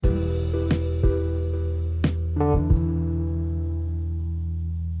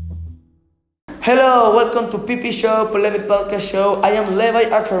Hello, welcome to PP Show, Polemic Podcast Show. I am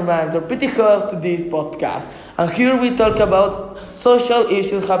Levi Ackerman, your pretty host to this podcast. And here we talk about social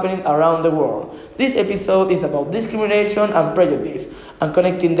issues happening around the world. This episode is about discrimination and prejudice, and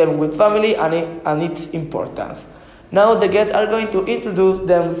connecting them with family and its importance. Now the guests are going to introduce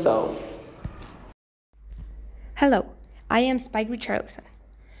themselves. Hello, I am Spike Richardson.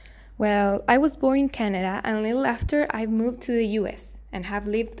 Well, I was born in Canada, and a little after I moved to the US and have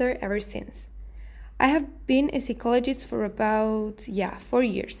lived there ever since. I have been a psychologist for about 4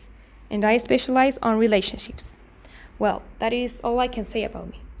 years, and I specialize on relationships. Well, that is all I can say about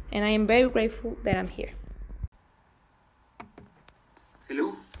me, and I am very grateful that I'm here.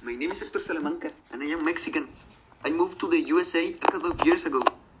 Hello, my name is Hector Salamanca, and I am Mexican. I moved to the USA a couple of years ago,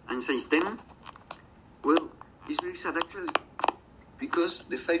 and since then, well, it's very sad actually, because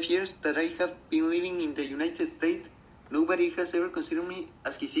the 5 years that I have been living in the United States, nobody has ever considered me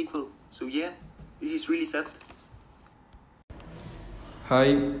as his equal. So yeah, this is really sad.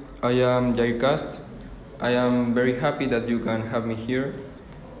 Hi, I am Jair Cast. I am very happy that you can have me here.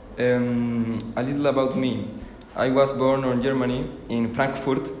 A little about me. I was born in Germany, in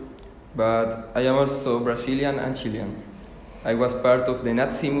Frankfurt, but I am also Brazilian and Chilean. I was part of the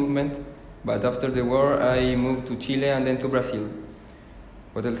Nazi movement, but after the war I moved to Chile and then to Brazil.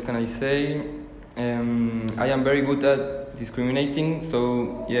 What else can I say? I am very good at discriminating,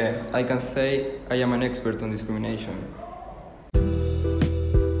 so yeah, I can say I am an expert on discrimination.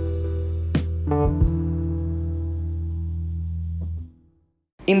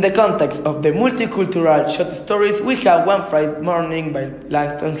 In the context of the multicultural short stories, we have One Friday Morning by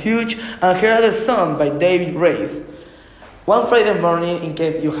Langton Hughes and Her Other Son by David Race. One Friday Morning, in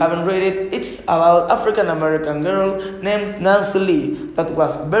case you haven't read it, it's about African American girl named Nancy Lee that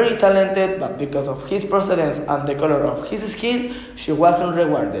was very talented, but because of his procedence and the color of his skin, she wasn't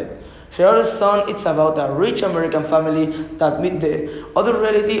rewarded. Her Other Son, it's about a rich American family that meet the other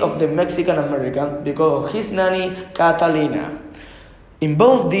reality of the Mexican American because of his nanny, Catalina. In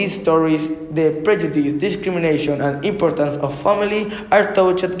both these stories, the prejudice, discrimination, and importance of family are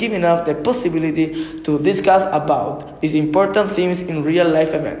touched, giving us the possibility to discuss about these important themes in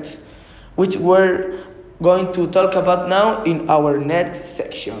real-life events, which we're going to talk about now in our next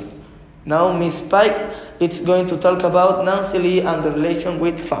section. Now, Miss Spike is going to talk about Nancy Lee and the relation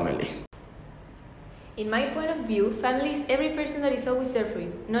with family. In my point of view, family is every person that is always there for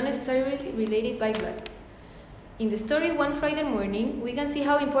you, not necessarily related by blood. In the story One Friday Morning, we can see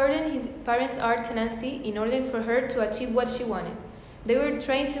how important his parents are to Nancy in order for her to achieve what she wanted. They were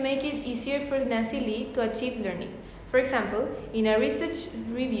trying to make it easier for Nancy Lee to achieve learning. For example, in a research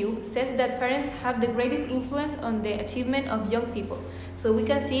review says that parents have the greatest influence on the achievement of young people, so we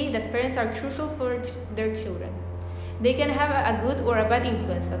can see that parents are crucial for their children. They can have a good or a bad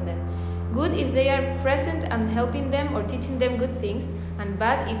influence on them. Good if they are present and helping them or teaching them good things, and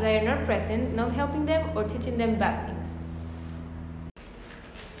bad if they are not present, not helping them or teaching them bad things.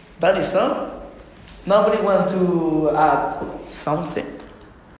 That is all? Nobody want to add something?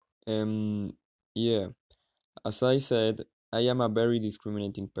 Yeah, as I said, I am a very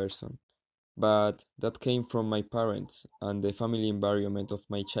discriminating person, but that came from my parents and the family environment of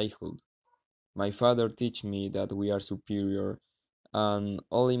my childhood. My father teach me that we are superior, and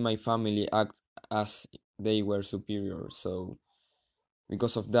all in my family act as they were superior, so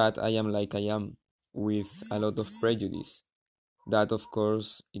because of that I am like I am, with a lot of prejudice. That of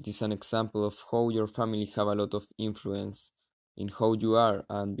course it is an example of how your family have a lot of influence in how you are,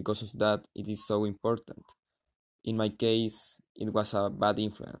 and because of that it is so important. In my case it was a bad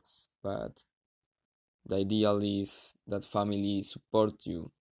influence, but the ideal is that family support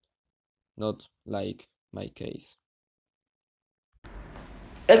you, not like my case.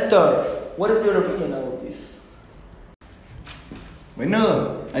 Hector, what is your opinion about this?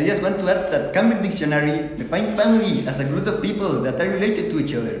 Bueno, I just want to add that Cambridge Dictionary defines family as a group of people that are related to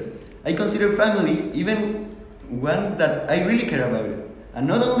each other. I consider family even one that I really care about, and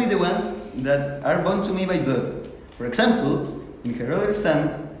not only the ones that are born to me by blood. For example, in Her Other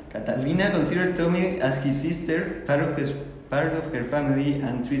Son, Catalina considered Tommy as his sister, part of her family,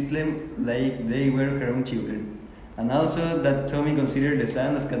 and treats them like they were her own children. And also that Tommy considered the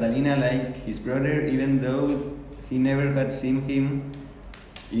son of Catalina like his brother, even though he never had seen him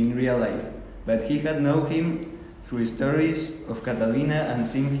in real life. But he had known him through stories of Catalina and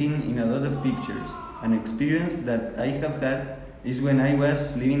seen him in a lot of pictures. An experience that I have had is when I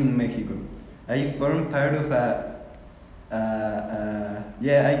was living in Mexico. I formed part of I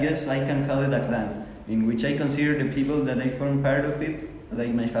guess I can call it a clan, in which I consider the people that I form part of it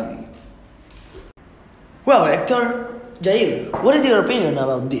like my family. Well, Hector, Jair, what is your opinion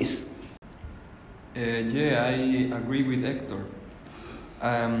about this? Yeah, I agree with Hector.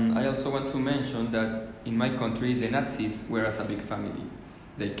 I also want to mention that in my country, the Nazis were as a big family.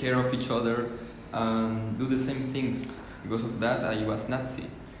 They care of each other and do the same things. Because of that, I was Nazi.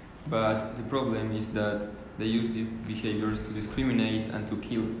 But the problem is that they use these behaviors to discriminate and to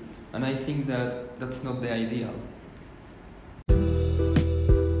kill. And I think that that's not the ideal.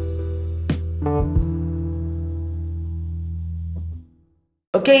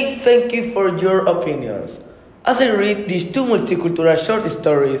 Okay, thank you for your opinions. As I read these two multicultural short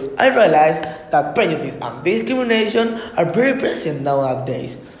stories, I realize that prejudice and discrimination are very present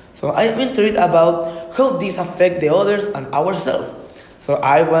nowadays. So I am intrigued about how these affect the others and ourselves. So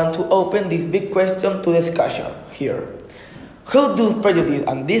I want to open this big question to discussion here. How do prejudice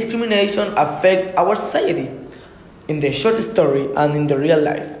and discrimination affect our society? In the short story and in the real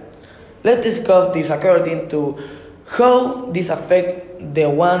life. Let's discuss this according to how this affects the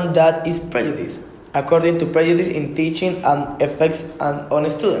one that is prejudice, according to prejudice in teaching and effects on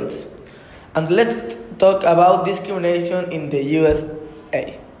students. And let's talk about discrimination in the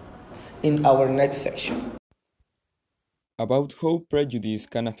USA in our next section. About how prejudice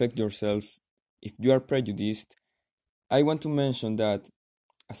can affect yourself if you are prejudiced, I want to mention that,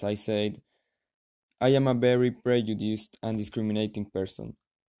 as I said, I am a very prejudiced and discriminating person,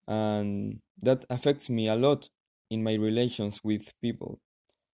 and that affects me a lot in my relations with people.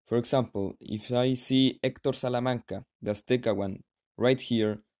 For example, if I see Hector Salamanca, the Azteca one, right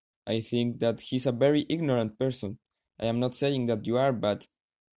here, I think that he's a very ignorant person. I am not saying that you are, but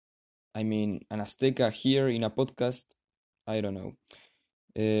I mean, an Azteca here in a podcast, I don't know.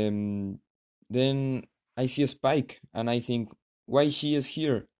 Um, then I see a Spike and I think, why she is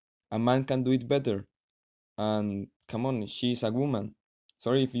here? A man can do it better. And come on, she's a woman.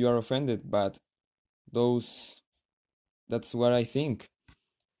 Sorry if you are offended, but those that's what I think.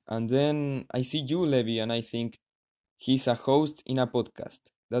 And then I see you, Levi, and I think he's a host in a podcast.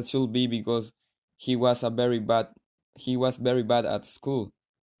 That should be because he was a very bad he was very bad at school.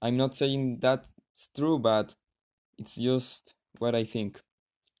 I'm not saying that's true, but it's just what I think.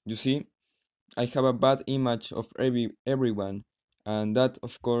 You see, I have a bad image of everyone, and that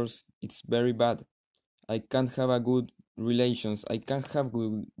of course it's very bad. I can't have a good relations. I can't have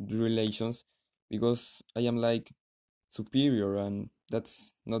good relations because I am like superior, and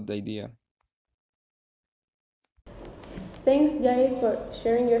that's not the idea. Thanks, Jay, for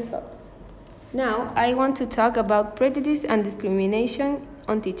sharing your thoughts. Now, I want to talk about prejudice and discrimination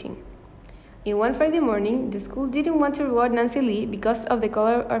on teaching. In one Friday morning, the school didn't want to reward Nancy Lee because of the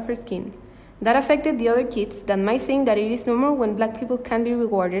color of her skin. That affected the other kids that might think that it is normal when black people can be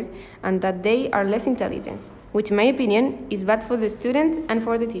rewarded and that they are less intelligent, which in my opinion is bad for the students and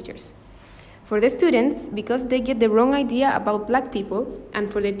for the teachers. For the students, because they get the wrong idea about black people,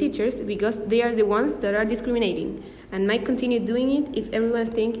 and for the teachers, because they are the ones that are discriminating and might continue doing it if everyone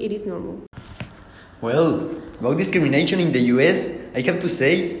thinks it is normal. Well, about discrimination in the US, I have to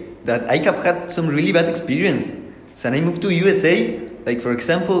say that I have had some really bad experience. Since I moved to USA, like for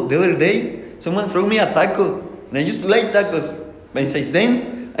example, the other day, someone threw me a taco, and I used to like tacos, but since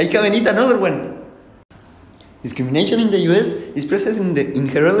then, I haven't eaten another one. Discrimination in the US is present in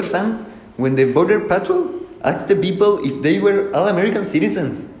Gerardo San when the Border Patrol asks the people if they were all American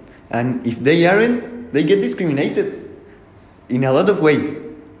citizens, and if they aren't, they get discriminated in a lot of ways,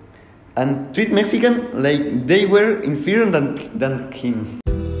 and treat Mexican like they were inferior than him.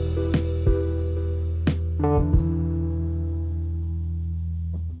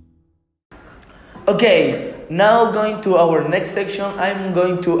 Okay, now going to our next section, I'm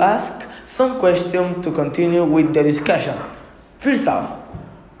going to ask some questions to continue with the discussion. First off,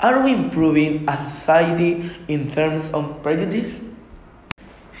 are we improving as a society in terms of prejudice?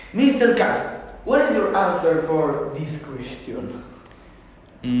 Mr. Cast, what is your answer for this question?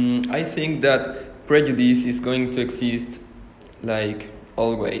 I think that prejudice is going to exist like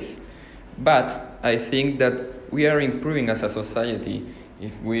always. But I think that we are improving as a society.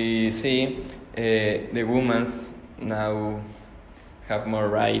 If we see the women now have more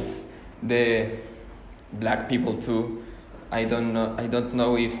rights, the black people too. I don't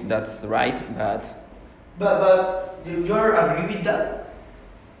know if that's right, but But you agree with that?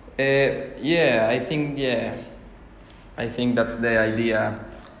 yeah, I think that's the idea.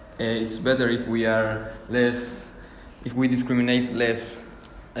 It's better if we are less, if we discriminate less.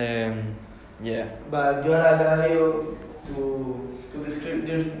 Yeah. But you are allowed to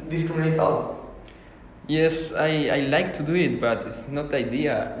discriminate all. Yes, I like to do it, but it's not the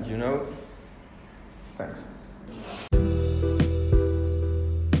idea, you know? Thanks.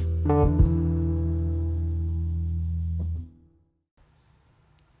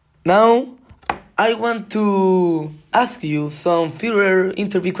 Now, I want to ask you some further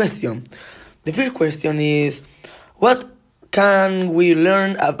interview question. The first question is, what can we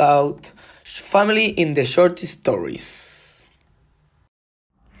learn about family in the short stories?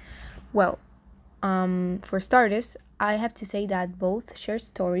 Well, for starters, I have to say that both short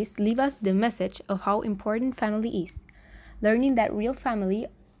stories leave us the message of how important family is. Learning that real family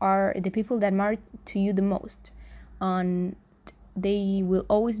are the people that matter to you the most, and they will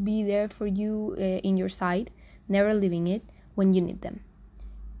always be there for you in your side, never leaving it when you need them.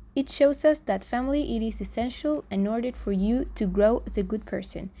 It shows us that family it is essential in order for you to grow as a good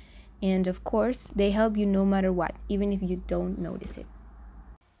person, and of course, they help you no matter what, even if you don't notice it.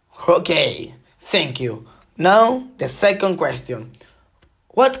 Okay, thank you. Now, the second question.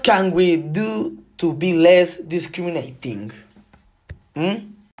 What can we do to be less discriminating? I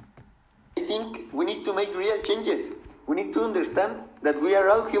think we need to make real changes. We need to understand that we are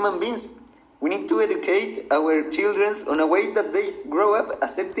all human beings. We need to educate our children on a way that they grow up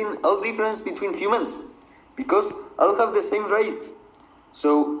accepting all difference between humans, because all have the same rights.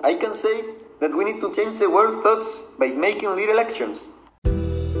 So I can say that we need to change the world thoughts by making little actions.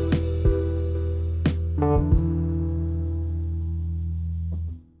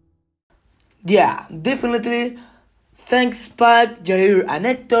 Yeah, definitely. Thanks, Pac, Jair, and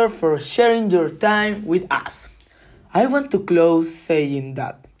Hector for sharing your time with us. I want to close saying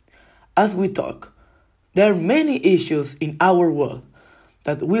that, as we talk, there are many issues in our world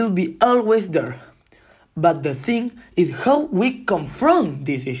that will be always there. But the thing is how we confront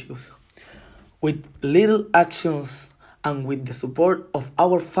these issues. With little actions and with the support of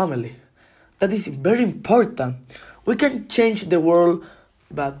our family. That is very important. We can change the world,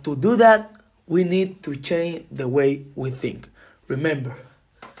 but to do that, we need to change the way we think. Remember,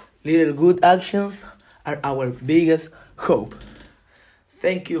 little good actions are our biggest hope.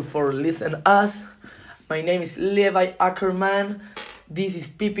 Thank you for listening us. My name is Levi Ackerman. This is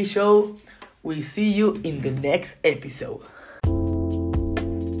Pipi Show. We see you in the next episode.